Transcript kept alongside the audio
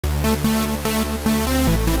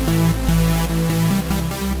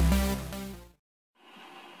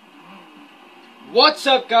What's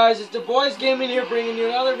up, guys? It's the Boys Gaming here, bringing you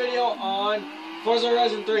another video on Forza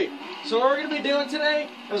Horizon 3. So what we're going to be doing today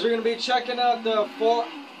is we're going to be checking out the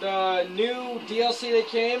new DLC that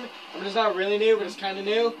came. I mean, it's not really new, but it's kind of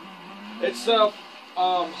new. It's the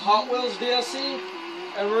Hot Wheels DLC,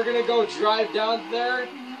 and we're going to go drive down there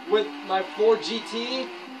with my Ford GT.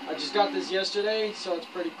 I just got this yesterday, so it's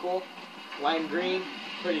pretty cool. Lime green,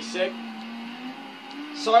 pretty sick.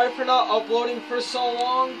 Sorry for not uploading for so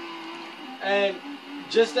long. And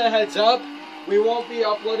just a heads up, we won't be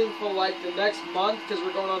uploading for like the next month because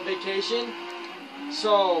we're going on vacation.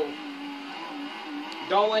 So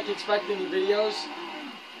don't expect any videos.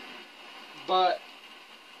 But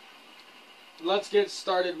let's get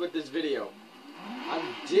started with this video. I'm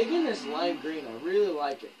digging this lime green. I really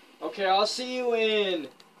like it. Okay, I'll see you in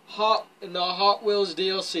the Hot Wheels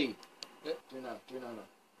DLC. Do not.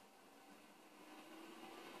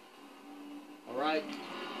 All right.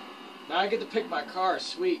 Now I get to pick my car.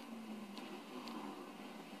 Sweet.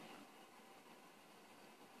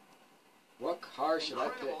 What car should I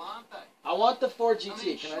pick? I want the Ford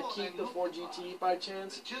GT. Can I keep the Ford GT by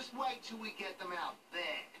chance? Just wait till we get them out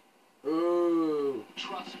there. Ooh.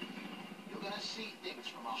 Trust me, you're gonna see things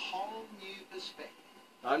from a whole new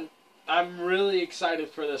perspective. I'm really excited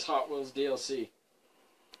for this Hot Wheels DLC.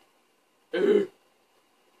 Ooh.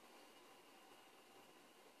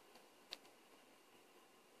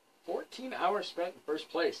 14 hours spent in first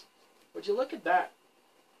place. Would you look at that?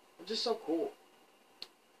 I'm just so cool.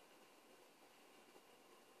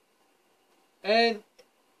 And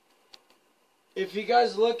if you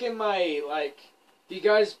guys look at my, if you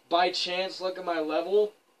guys by chance look at my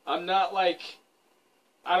level, I'm not I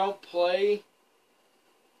don't play.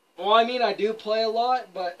 Well, I mean, I do play a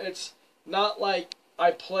lot, but it's not like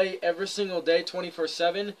I play every single day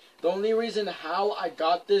 24/7. The only reason how I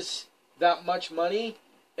got that much money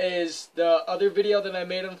is the other video that I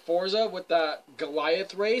made on Forza with the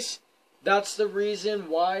Goliath race. That's the reason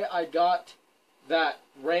why I got that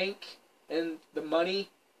rank and the money.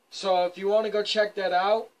 So if you want to go check that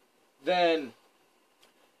out, then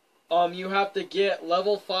you have to get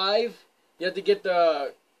level 5. You have to get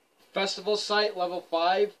the festival site level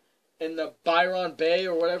 5 in the Byron Bay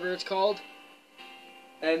or whatever it's called,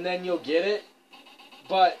 and then you'll get it.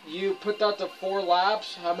 But you put that to 4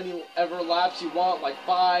 laps, how many ever laps you want, like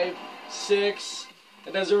 5, 6,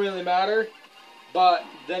 it doesn't really matter, but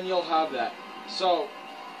then you'll have that. So,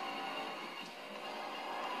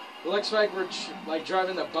 it looks like we're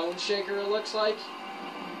driving the Bone Shaker, it looks like.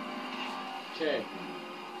 Okay.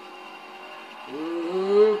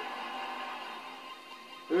 Ooh.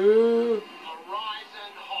 Ooh.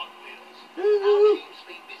 Horizon Hot Wheels. Ooh. Our team's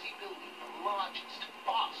been busy building the largest,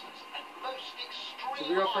 fastest, and most extreme. Should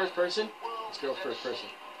we go first person? Let's go first person.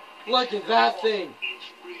 Look at that thing!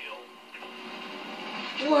 It's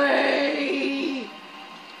real. Way!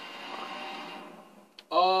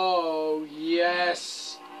 Oh,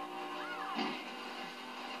 yes!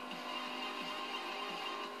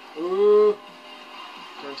 Ooh!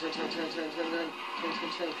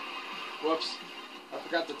 Turn. Whoops. I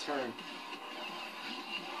forgot to turn.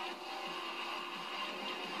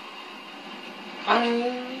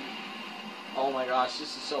 Oh my gosh,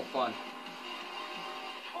 this is so fun.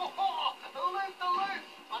 Oh, the loop.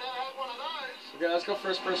 I never had one of those. Okay, let's go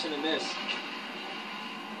first person in this.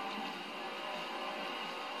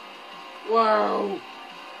 Whoa!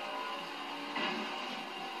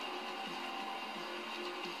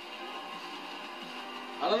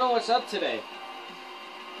 I don't know what's up today.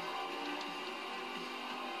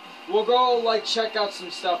 We'll go, check out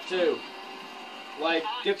some stuff, too.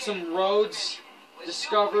 Get some roads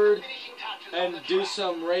discovered and do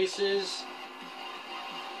some races.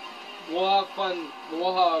 We'll have fun.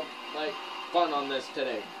 We'll have, fun on this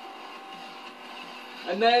today.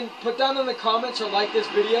 And then, put down in the comments or like this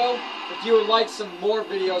video if you would like some more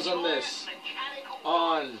videos on this.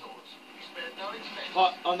 On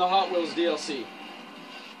the Hot Wheels DLC.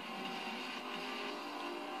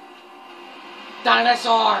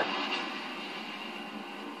 Dinosaur!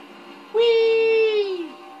 Whee!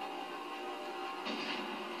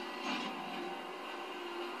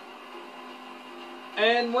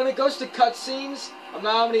 And when it goes to cutscenes, I'm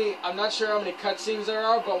not sure how many cutscenes there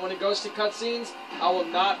are, but when it goes to cutscenes, I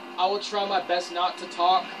will try my best not to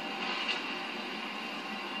talk.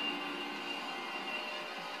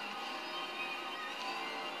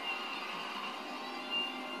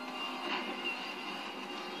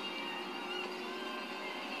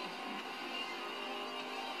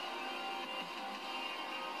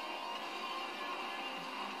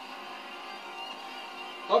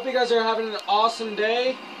 Hope you guys are having an awesome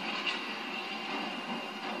day.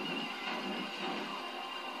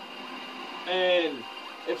 And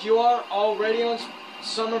if you are already on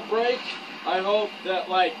summer break, I hope that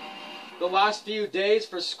like the last few days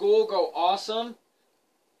for school go awesome.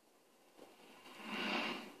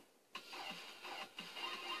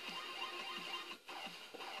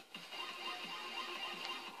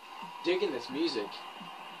 Digging this music.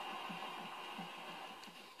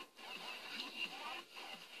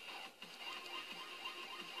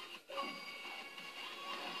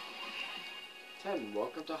 Ten,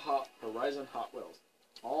 welcome to Horizon Hot Wheels.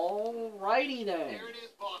 Alrighty then. Here it is,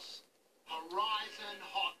 boss. Horizon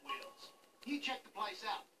Hot Wheels. You check the place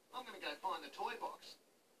out. I'm gonna go find the toy box.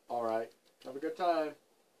 Alright. Have a good time.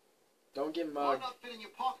 Don't get Might mugged. not fit in your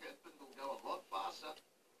pocket, but it'll go a lot faster.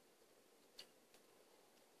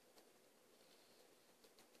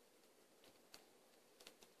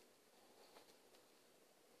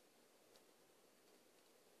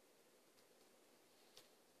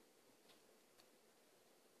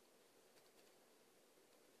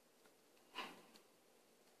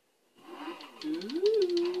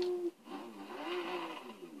 Ooh.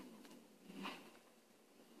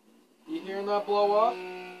 You hearing that blow up?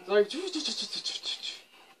 It's like.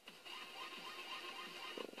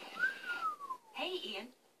 Hey, Ian.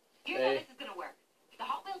 Here's Hey. how this is going to work. The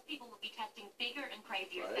Hot Wheels people will be testing bigger and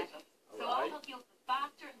crazier Right. setups. So Alright. I'll help you with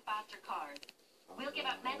faster and faster cars. We'll give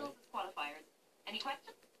out medals as qualifiers. Any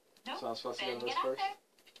questions? No? So I'm supposed to Then go to this get out first?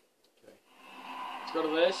 there. Let's go to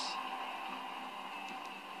this.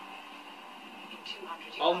 In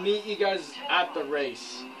 200 I'll yards. meet you guys at the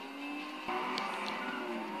race.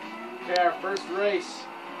 Okay, our first race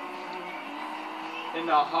in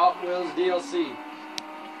the Hot Wheels DLC.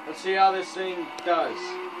 Let's see how this thing does.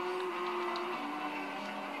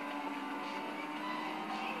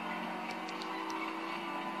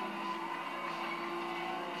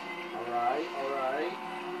 Alright, alright.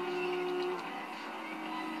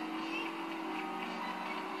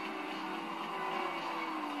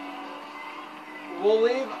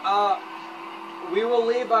 We will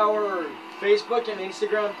leave our Facebook and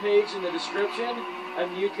Instagram page in the description,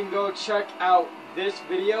 and you can go check out this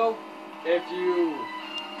video if you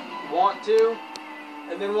want to.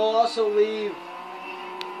 And then we'll also leave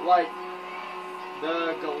like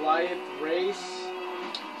the Goliath race,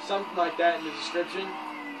 something like that in the description.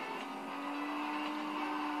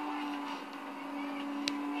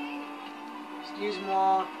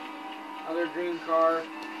 Excuse-moi, other green car.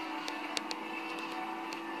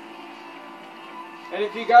 And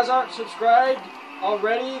if you guys aren't subscribed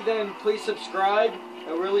already, then please subscribe.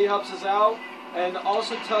 It really helps us out. And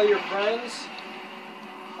also tell your friends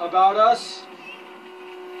about us.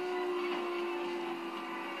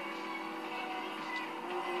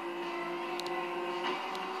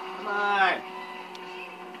 Come on.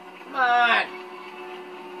 Come on.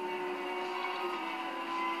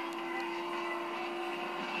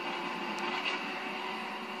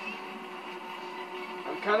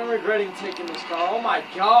 I'm kind of regretting taking this car. Oh my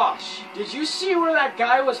gosh. Did you see where that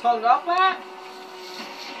guy was hung up at?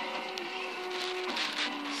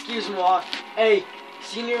 Excuse-moi. Hey,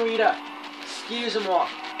 senorita. Excuse-moi.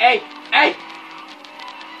 Hey, hey!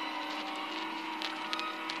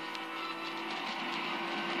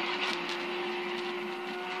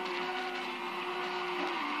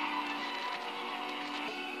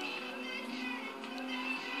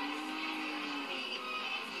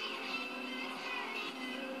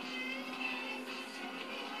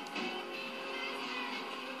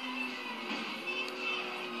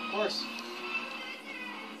 Of course.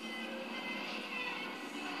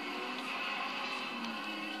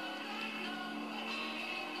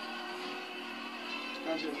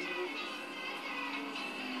 Gotcha.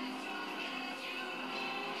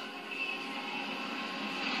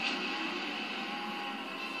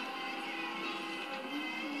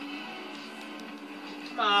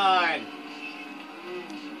 Come on.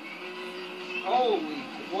 Holy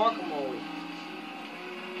guacamole.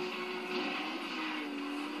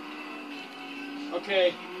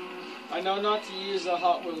 Okay, I know not to use the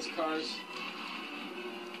Hot Wheels cars.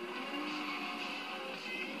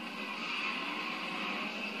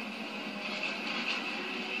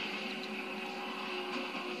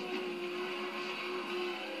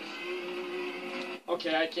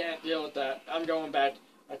 Okay, I can't deal with that. I'm going back.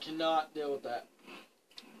 I cannot deal with that.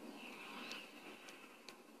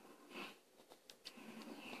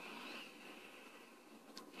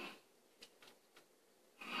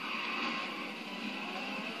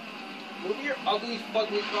 Move your ugly,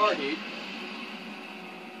 fugly car, dude.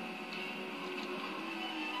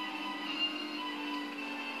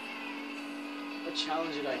 What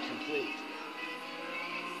challenge did I complete?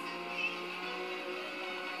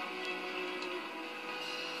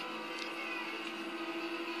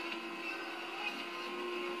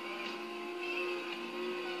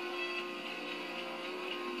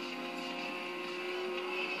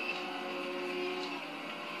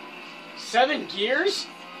 Seven gears?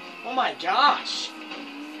 Oh my gosh!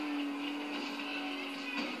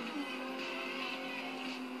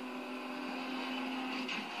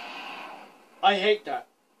 I hate that.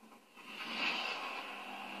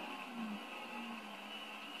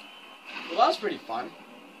 Well, that was pretty fun.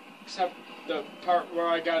 Except the part where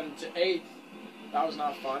I got into 8th. That was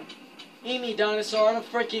not fun. Eat me, dinosaur. I don't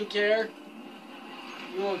freaking care.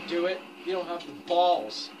 You won't do it. You don't have the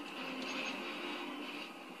balls.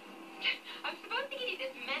 I'm supposed to give you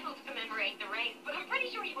this medal to commemorate the race, but I'm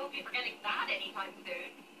pretty sure you won't be forgetting that anytime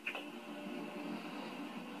soon.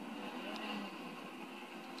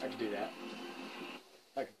 I could do that.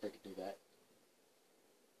 I could freaking do that.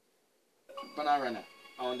 But not right now.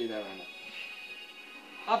 I won't do that right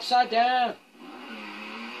now. Upside down!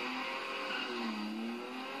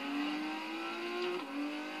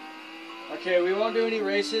 Okay, we won't do any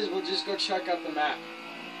races. We'll just go check out the map.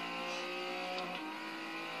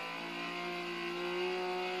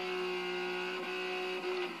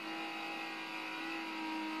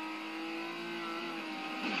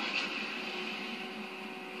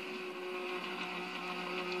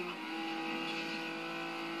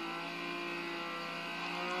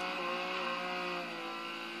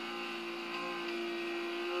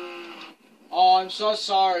 Oh, I'm so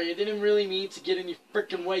sorry. I didn't really mean to get in your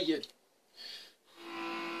freaking way, you...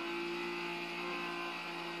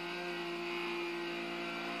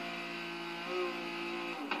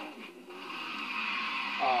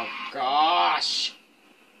 Oh, gosh.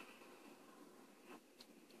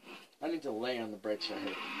 I need to lay on the brakes right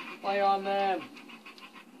here. Lay on them.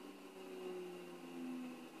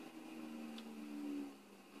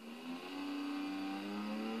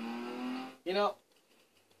 You know...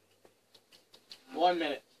 1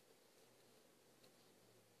 minute.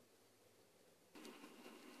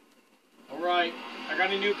 Alright, I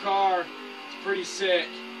got a new car. It's pretty sick.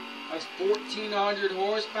 That's 1,400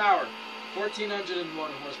 horsepower.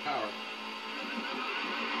 1,401 horsepower.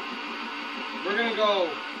 We're gonna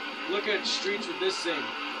go look at streets with this thing.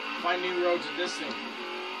 Find new roads with this thing.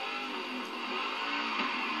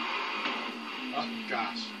 Oh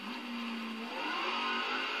gosh.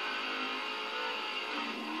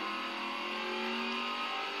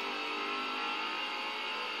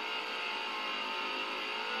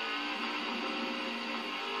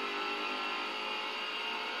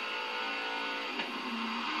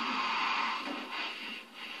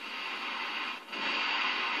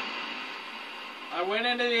 I went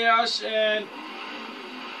into the ocean.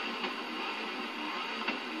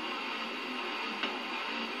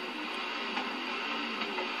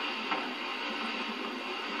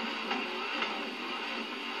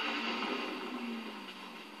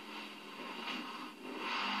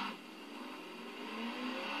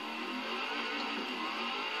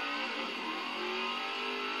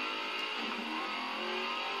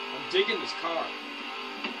 I'm digging this car.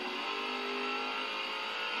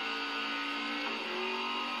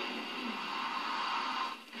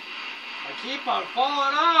 Keep on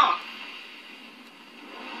falling off.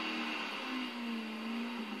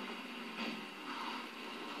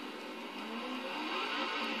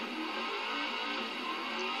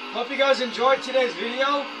 Hope you guys enjoyed today's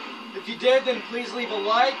video. If you did, then please leave a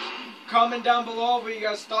like. Comment down below what you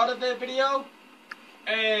guys thought of that video.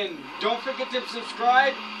 And don't forget to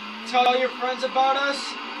subscribe. Tell your friends about us.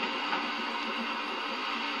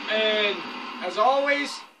 And as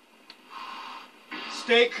always,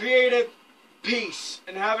 stay creative. Peace,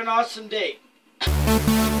 and have an awesome day.